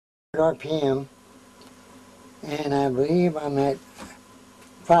RPM, and I believe I'm at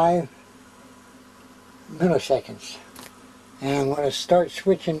 5 milliseconds. And I'm going to start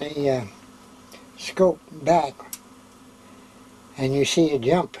switching the scope back, and you see a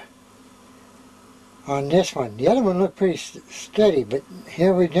jump on this one. The other one looked pretty steady, but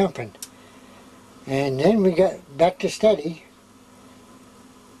here we're jumping. And then we got back to steady,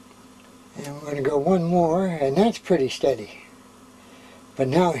 and we're going to go one more, and that's pretty steady. But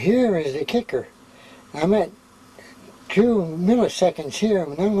now here is the kicker. I'm at 2 milliseconds here,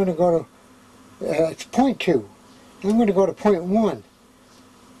 and I'm going to go to, it's 0.2. I'm going to go to 0.1.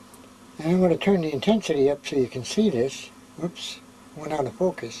 And I'm going to turn the intensity up so you can see this. Whoops, went out of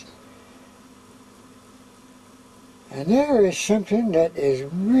focus. And there is something that is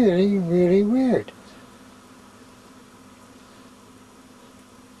really, really weird.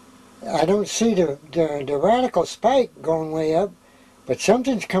 I don't see the radical spike going way up, but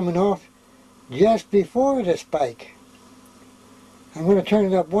something's coming off just before the spike. I'm going to turn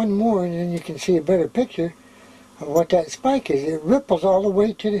it up one more, and then you can see a better picture of what that spike is. It ripples all the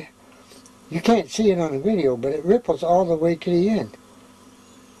way to the, you can't see it on the video, but it ripples all the way to the end.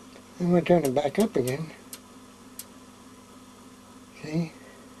 I'm going to turn it back up again. See?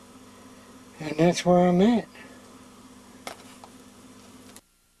 And that's where I'm at.